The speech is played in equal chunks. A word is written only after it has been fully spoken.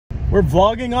We're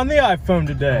vlogging on the iPhone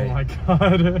today. Oh my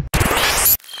god.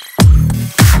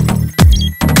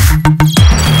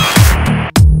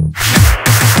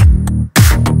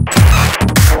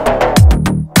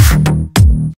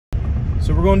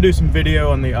 So we're going to do some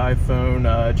video on the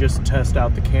iPhone, just test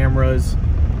out the cameras,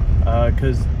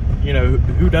 because, you know,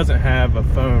 who doesn't have a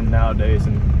phone nowadays,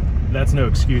 and that's no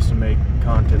excuse to make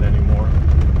content anymore,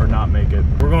 or not make it.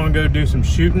 We're going to go do some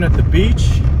shooting at the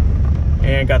beach,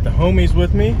 and got the homies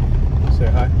with me. Say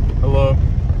hi. Hello.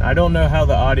 I don't know how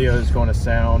the audio is going to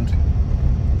sound.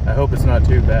 I hope it's not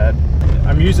too bad.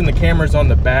 I'm using the cameras on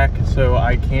the back, so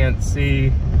I can't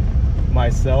see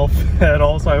myself at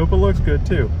all, so I hope it looks good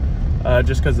too.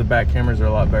 Just because the back cameras are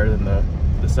a lot better than the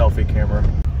selfie camera.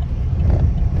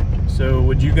 So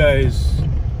would you guys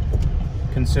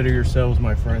consider yourselves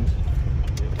my friends?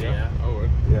 Yeah, I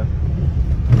would. Yeah.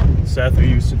 Seth, are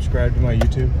you subscribed to my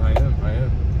YouTube? I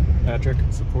am. Patrick?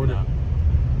 Support it.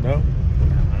 No?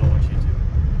 I don't watch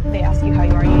YouTube. They ask you how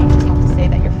you are, you just have to say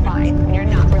that you're fine when you're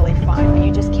not really fine, but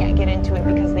you just can't get into it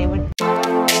because they would.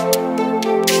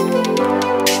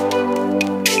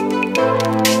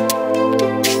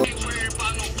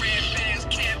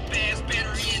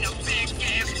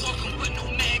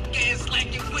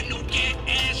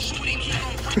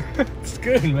 It's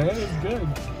good, man. It's good.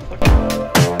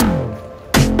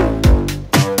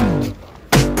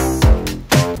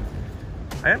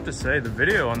 I have to say, the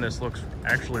video on this looks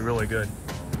actually really good.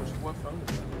 What phone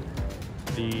is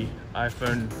that? The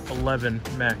iPhone 11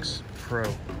 Max Pro.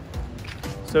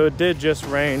 So it did just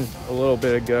rain a little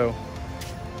bit ago.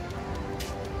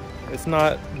 It's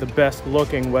not the best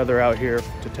looking weather out here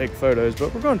to take photos,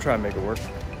 but we're going to try and make it work.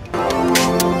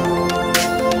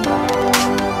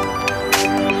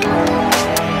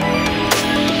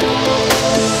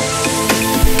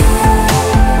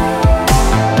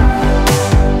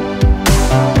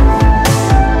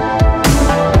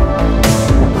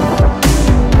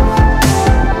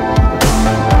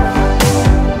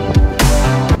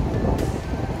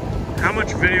 How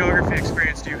much videography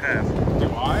experience do you have? Do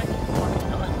I?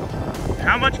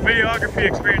 How much videography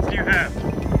experience do you have?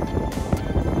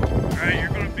 Alright, you're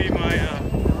going to be my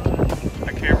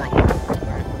camera lover.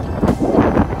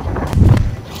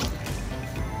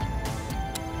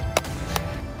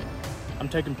 I'm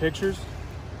taking pictures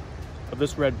of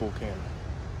this Red Bull can.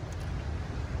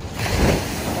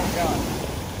 Oh god.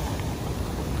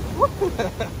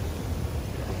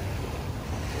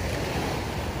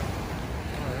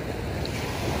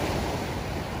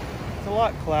 It's a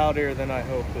lot cloudier than I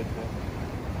hoped it would.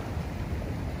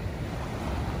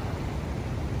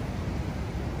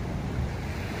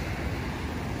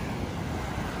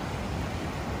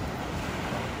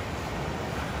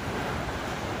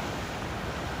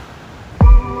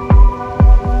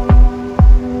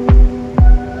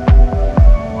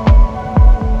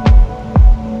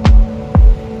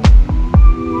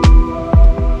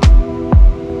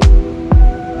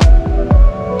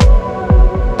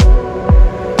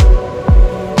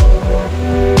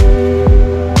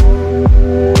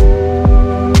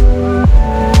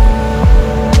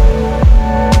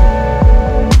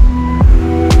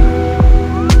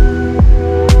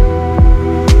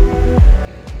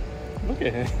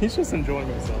 He's just enjoying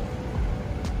himself.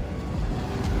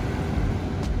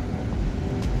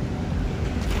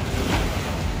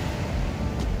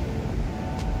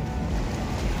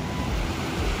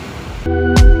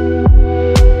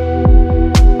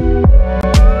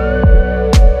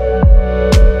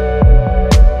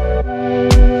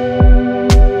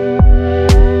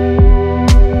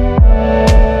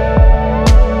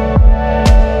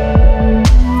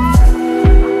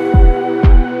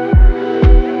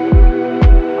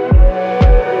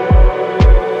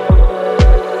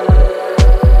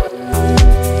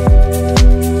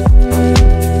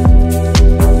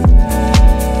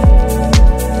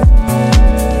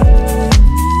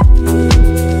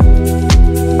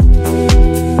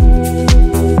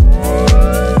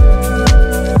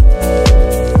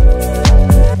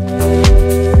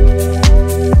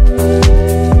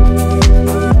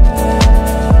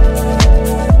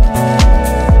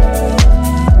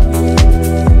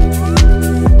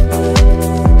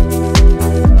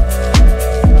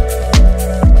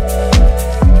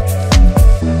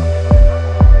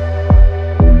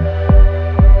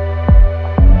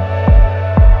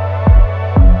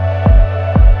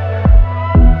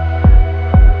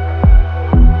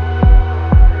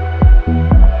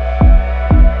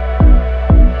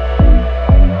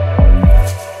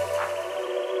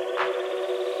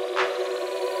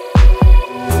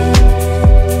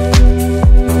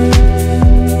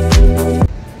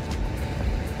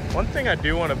 One thing I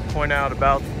do want to point out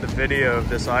about the video of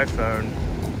this iPhone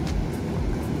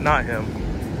not him.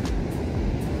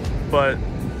 But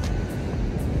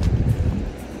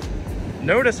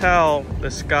notice how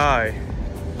the sky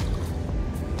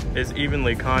is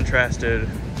evenly contrasted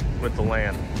with the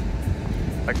land.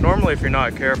 Like normally if you're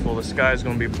not careful, the sky is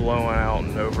going to be blowing out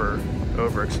and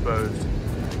overexposed.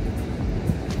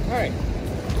 All right.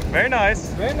 Very nice.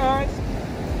 Very nice.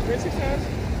 Great success.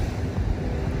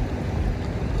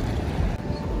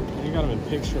 You got him in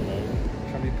picture mode.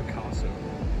 Trying to be Picasso.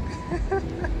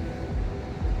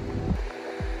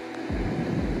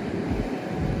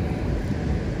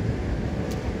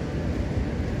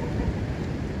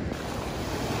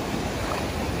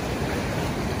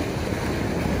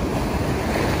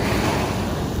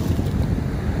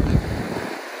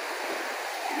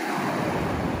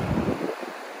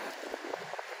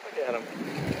 Look at him.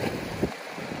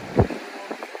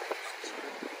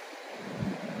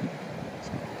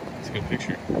 It's a good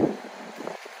picture.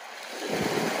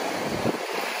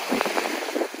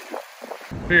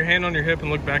 Put your hand on your hip and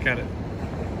look back at it.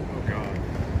 Oh God.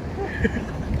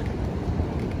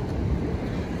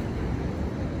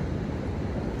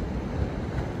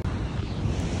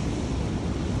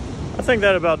 I think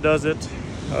that about does it.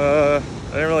 I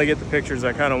didn't really get the pictures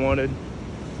I kind of wanted.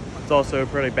 It's also a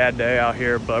pretty bad day out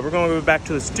here, but we're going to go back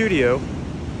to the studio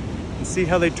and see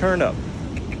how they turn up.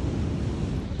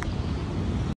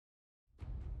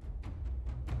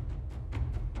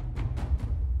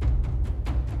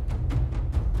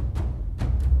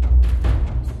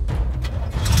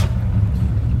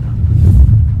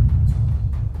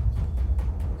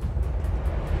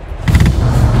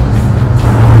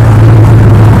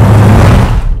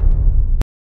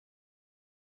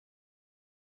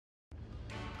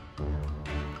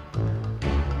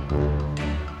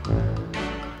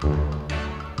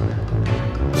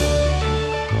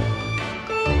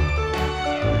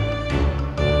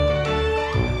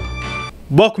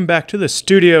 Welcome back to the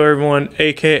studio, everyone,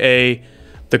 aka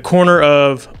the corner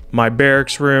of my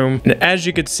barracks room. And as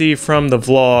you could see from the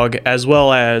vlog, as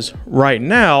well as right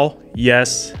now,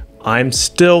 yes, I'm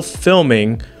still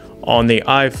filming on the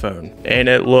iPhone, and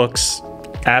it looks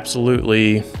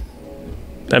absolutely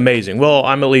amazing. Well,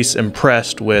 I'm at least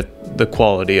impressed with the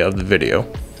quality of the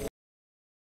video.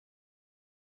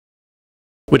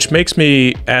 Which makes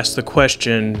me ask the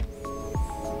question,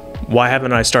 why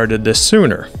haven't I started this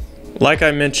sooner? Like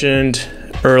I mentioned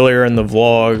earlier in the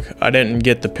vlog, I didn't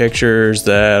get the pictures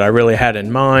that I really had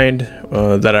in mind,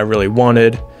 that I really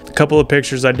wanted. A couple of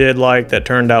pictures I did like that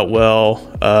turned out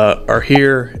well are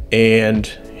here and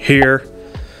here.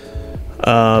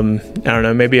 I don't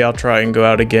know, maybe I'll try and go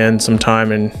out again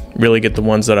sometime and really get the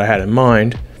ones that I had in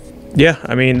mind. Yeah,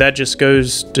 I mean, that just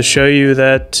goes to show you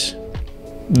that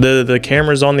the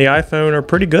cameras on the iPhone are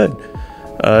pretty good,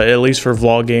 at least for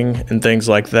vlogging and things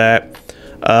like that.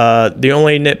 The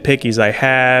only nitpickies I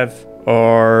have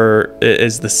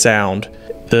is the sound.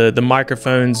 The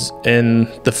microphones in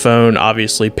the phone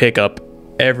obviously pick up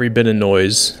every bit of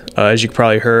noise. As you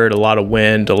probably heard, a lot of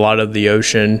wind, a lot of the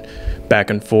ocean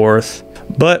back and forth.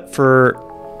 But for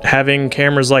having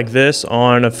cameras like this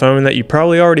on a phone that you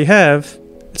probably already have,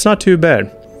 it's not too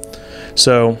bad.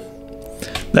 So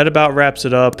that about wraps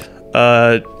it up.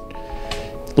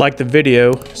 Like the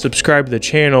video, subscribe to the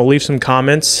channel, leave some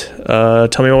comments,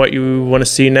 tell me what you want to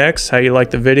see next, how you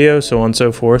like the video, so on and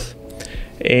so forth.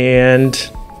 And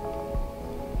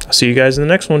I'll see you guys in the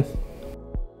next one.